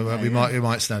 Yeah, so we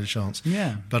might stand a chance.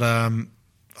 Yeah. But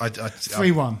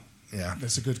 3-1. Yeah.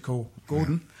 That's a good call.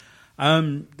 Gordon?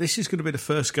 This is going to be the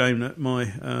first game that my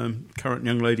current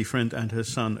young lady friend and her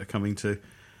son are coming to.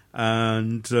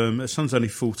 And her son's only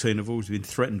 14. I've always been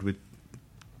threatened with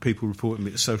people reporting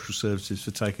me to social services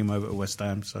for taking him over to West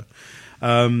Ham. So,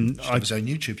 his own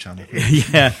YouTube channel.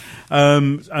 Yeah,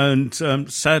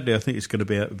 and sadly, I think it's going to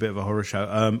be a bit of a horror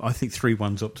show. I think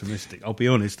 3-1's optimistic. I'll be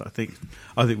honest. I think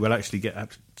we'll actually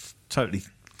get totally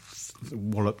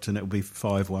walloped, and it'll be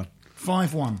 5-1.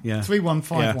 5-1. Yeah, 3-1, 5-1.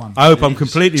 Yeah. I hope I'm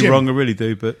completely wrong. I really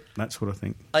do, but that's what I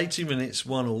think. 80 minutes,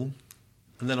 1-1,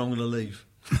 and then I'm going to leave.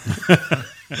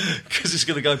 Because it's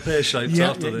going to go pear-shaped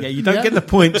after this. Yeah, you don't get the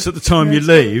points at the time you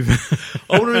leave.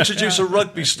 I want to introduce a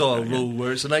rugby-style rule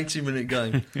where it's an 80-minute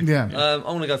game. Yeah. I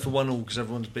want to go for 1-1 because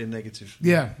everyone's being negative.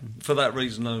 Yeah. For that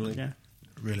reason only. Yeah.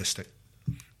 Realistic.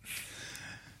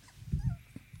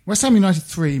 West Ham United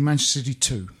 3, Manchester City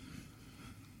 2.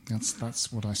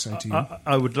 That's what I say to you.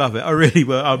 I would love it. I really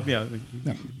will.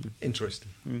 Interesting.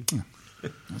 Yeah.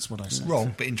 That's what I say.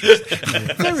 Wrong, but interesting.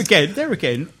 There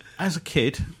again, as a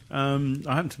kid, I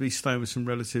happened to be staying with some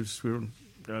relatives. We were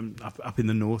up in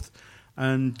the north,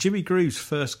 and Jimmy Greaves'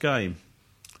 first game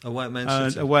away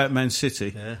at Man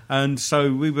City, yeah. And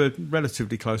so we were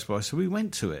relatively close by, so we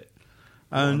went to it.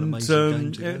 And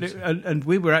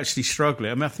we were actually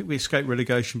struggling. I mean, I think we escaped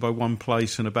relegation by one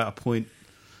place and about a point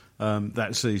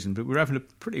that season, but we were having a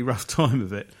pretty rough time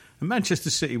of it. And Manchester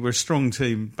City were a strong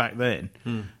team back then,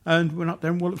 and went up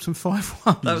there and walloped them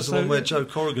 5-1. That was the one where Joe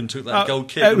Corrigan took that goal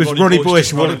kick. It was Ronnie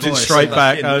Boyce walloped it straight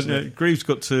back. In, Greaves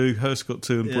got 2, Hurst got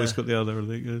 2, and Boyce got the other, I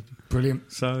think.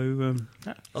 Brilliant. So,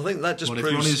 I think that just proves...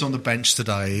 If Ronnie's on the bench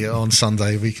today, on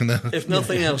Sunday, we can... if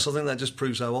nothing else, I think that just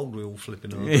proves how old we all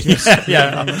flipping are.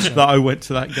 That I went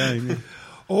to that game. Yeah.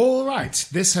 All right.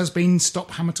 This has been Stop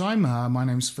Hammer Time. My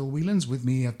name's Phil Whelans. With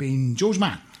me have been George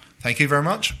Mann. Thank you very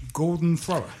much. Gordon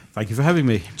Thrower. Thank you for having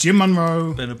me. Jim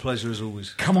Munro. Been a pleasure as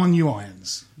always. Come on, you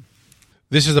Irons.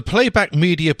 This is a Playback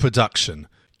Media production.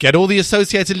 Get all the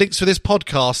associated links for this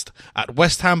podcast at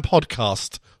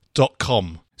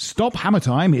westhampodcast.com. Stop Hammer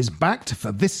Time is backed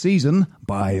for this season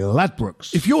by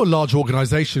Ladbrokes. If you're a large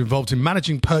organisation involved in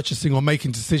managing, purchasing or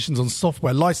making decisions on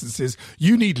software licenses,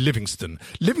 you need Livingston.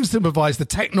 Livingston provides the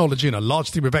technology and a large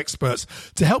team of experts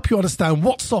to help you understand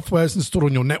what software is installed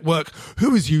on your network,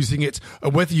 who is using it,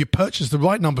 and whether you purchase the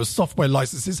right number of software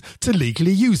licenses to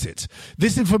legally use it.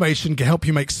 This information can help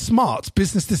you make smart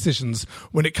business decisions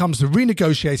when it comes to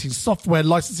renegotiating software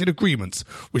licensing agreements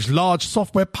with large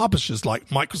software publishers like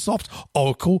Microsoft,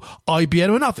 Oracle,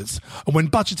 IBM and others, and when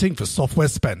budgeting for software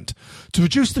spend. To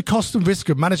reduce the cost and risk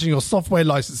of managing your software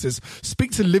licenses,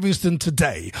 speak to Livingston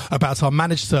today about our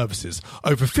managed services.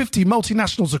 Over 50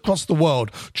 multinationals across the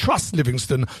world trust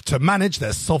Livingston to manage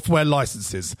their software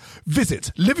licenses.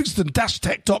 Visit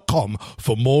livingston-tech.com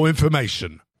for more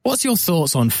information. What's your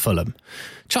thoughts on Fulham?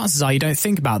 Chances are you don't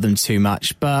think about them too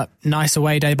much, but nice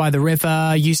away day by the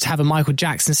river, used to have a Michael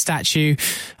Jackson statue,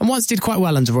 and once did quite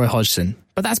well under Roy Hodgson.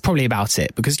 But that's probably about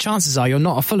it, because chances are you're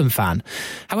not a Fulham fan.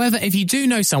 However, if you do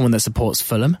know someone that supports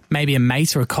Fulham, maybe a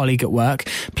mate or a colleague at work,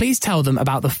 please tell them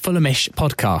about the Fulhamish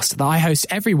podcast that I host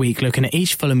every week, looking at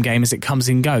each Fulham game as it comes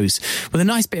and goes, with a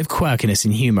nice bit of quirkiness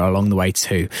and humour along the way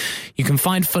too. You can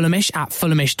find Fulhamish at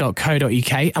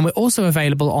fulhamish.co.uk, and we're also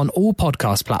available on all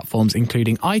podcast platforms,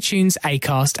 including iTunes,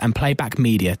 Acast and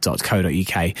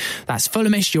playbackmedia.co.uk. That's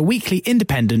Fulhamish, your weekly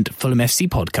independent Fulham FC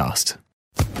podcast.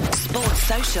 Sports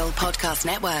Social Podcast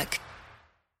Network.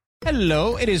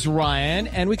 Hello, it is Ryan,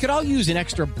 and we could all use an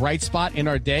extra bright spot in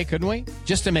our day, couldn't we?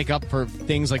 Just to make up for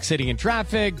things like sitting in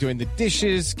traffic, doing the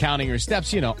dishes, counting your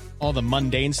steps, all the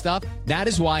mundane stuff. That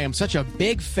is why I'm such a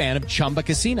big fan of Chumba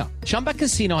Casino. Chumba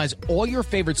Casino has all your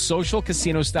favorite social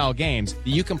casino-style games that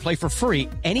you can play for free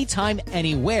anytime,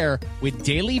 anywhere with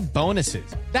daily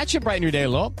bonuses. That should brighten your day a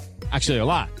little. Actually, a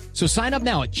lot. So sign up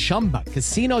now at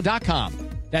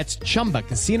ChumbaCasino.com. That's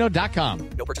ChumbaCasino.com.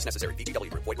 No purchase necessary.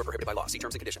 VGW Group. Void where prohibited by law. See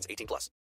terms and conditions. 18+.